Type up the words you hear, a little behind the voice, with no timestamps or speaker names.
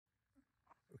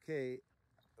Okay,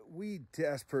 we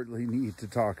desperately need to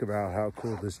talk about how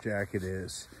cool this jacket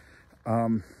is.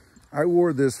 I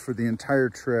wore this for the entire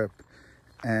trip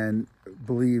and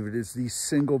believe it is the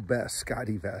single best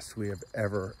SCOTTeVEST we have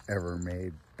ever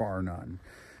made, bar none.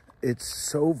 It's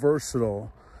so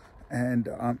versatile and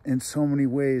in so many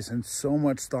ways, and so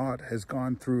much thought has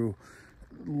gone through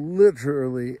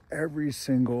literally every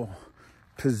single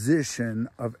position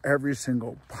of every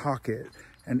single pocket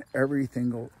and every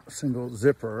single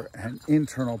zipper and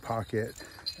internal pocket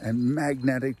and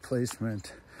magnetic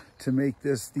placement to make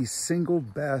this the single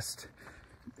best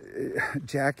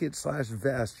jacket slash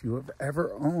vest you have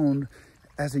ever owned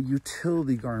as a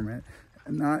utility garment,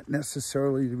 not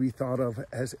necessarily to be thought of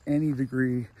as any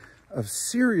degree of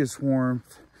serious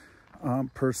warmth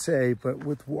per se, but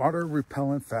with water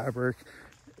repellent fabric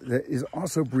that is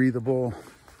also breathable,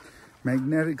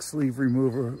 magnetic sleeve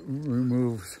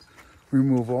removal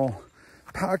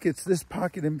pockets. This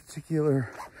pocket in particular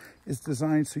is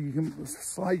designed so you can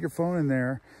slide your phone in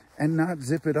there and not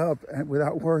zip it up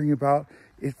without worrying about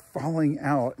it falling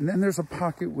out. And then there's a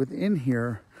pocket within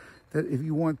here that if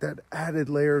you want that added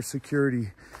layer of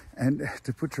security and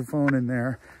to put your phone in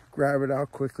there, grab it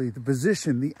out quickly. The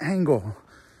position, the angle,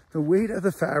 the weight of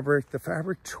the fabric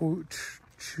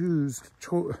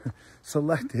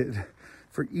selected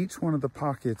for each one of the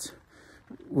pockets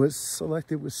was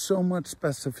selected with so much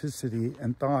specificity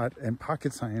and thought and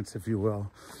pocket science, if you will,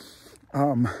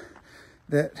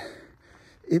 that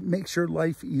it makes your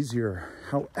life easier.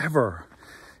 However,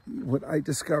 what I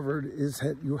discovered is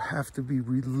that you have to be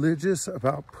religious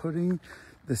about putting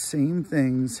the same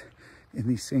things in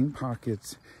the same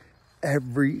pockets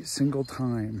every single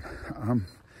time.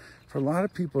 For a lot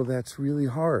of people, that's really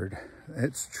hard.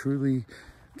 It's truly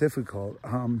difficult.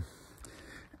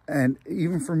 And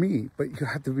even for me, but you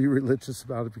have to be religious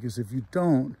about it, because if you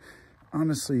don't,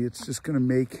 honestly, it's just going to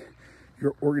make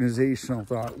your organizational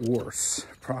thought worse,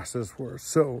 process worse.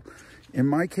 So in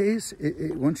my case,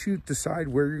 once you decide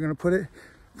where you're going to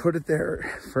put it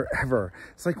there forever.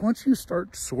 It's like once you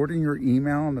start sorting your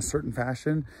email in a certain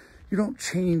fashion, you don't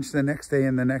change the next day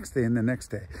and the next day and the next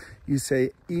day. You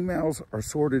say emails are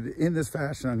sorted in this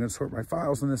fashion. I'm going to sort my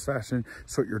files in this fashion,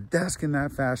 sort your desk in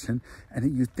that fashion.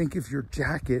 And you think of your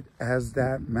jacket as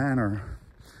that manner,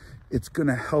 it's going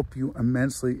to help you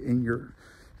immensely in your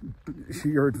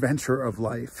adventure of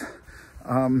life.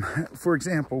 For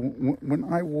example, when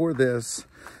I wore this,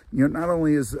 you know, not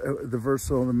only is the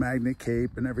versatile, the magnet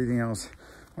cape and everything else,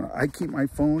 I keep my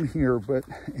phone here, but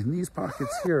in these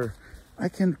pockets here, I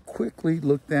can quickly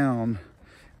look down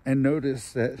and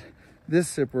notice that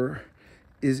this zipper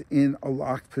is in a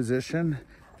locked position.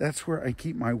 That's where I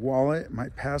keep my wallet, my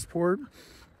passport,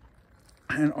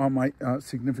 and all my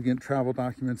significant travel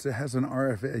documents. It has an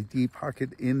RFID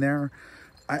pocket in there.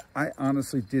 I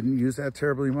honestly didn't use that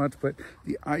terribly much, but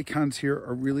the icons here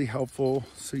are really helpful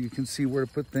so you can see where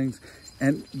to put things.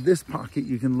 And this pocket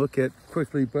you can look at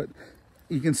quickly, but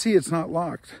you can see it's not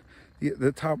locked.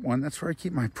 The top one, that's where I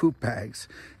keep my poop bags.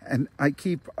 And I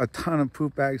keep a ton of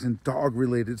poop bags and dog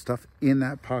related stuff in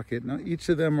that pocket. Now, each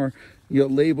of them are, you know,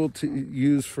 labeled to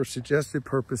use for suggested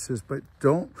purposes, but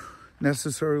don't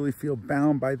necessarily feel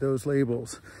bound by those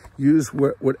labels. Use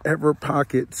whatever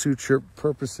pocket suits your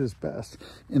purposes best.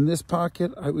 In this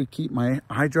pocket, I would keep my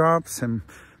eye drops and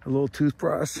a little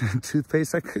toothbrush and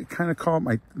toothpaste. I could kind of call it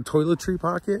my toiletry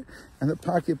pocket. And the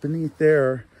pocket beneath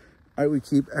there, I would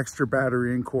keep extra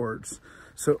battery and cords.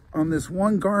 So on this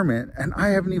one garment, and I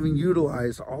haven't even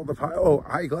utilized all the,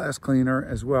 eyeglass cleaner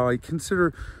as well. I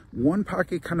consider one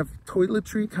pocket kind of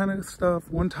toiletry kind of stuff,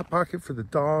 one top pocket for the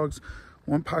dogs,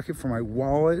 one pocket for my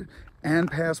wallet and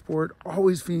passport,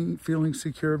 always feeling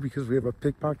secure because we have a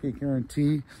pickpocket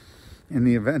guarantee in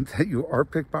the event that you are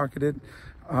pickpocketed.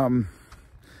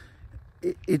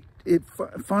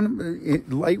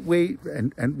 Lightweight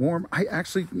and warm. I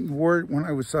actually wore it when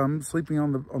I was sleeping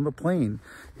on the plane.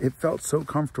 It felt so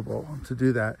comfortable to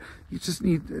do that. You just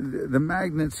need the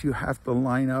magnets. You have to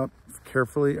line up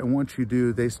carefully, and once you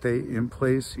do, they stay in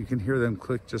place. You can hear them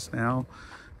click just now,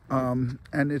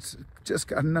 and it's just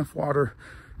got enough water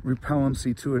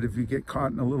repellency to it. If you get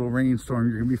caught in a little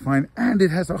rainstorm, you're gonna be fine. And it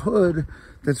has a hood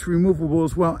that's removable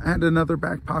as well, and another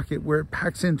back pocket where it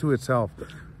packs into itself.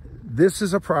 This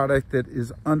is a product that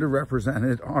is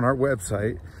underrepresented on our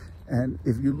website. And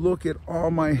if you look at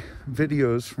all my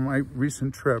videos from my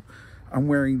recent trip, I'm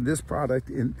wearing this product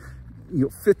in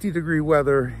 50-degree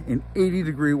weather, in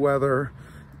 80-degree weather,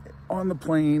 on the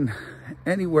plane,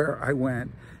 anywhere I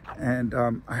went. And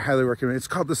I highly recommend it. It's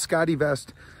called the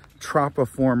SCOTTeVEST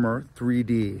Tropiformer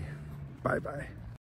 3D. Bye-bye.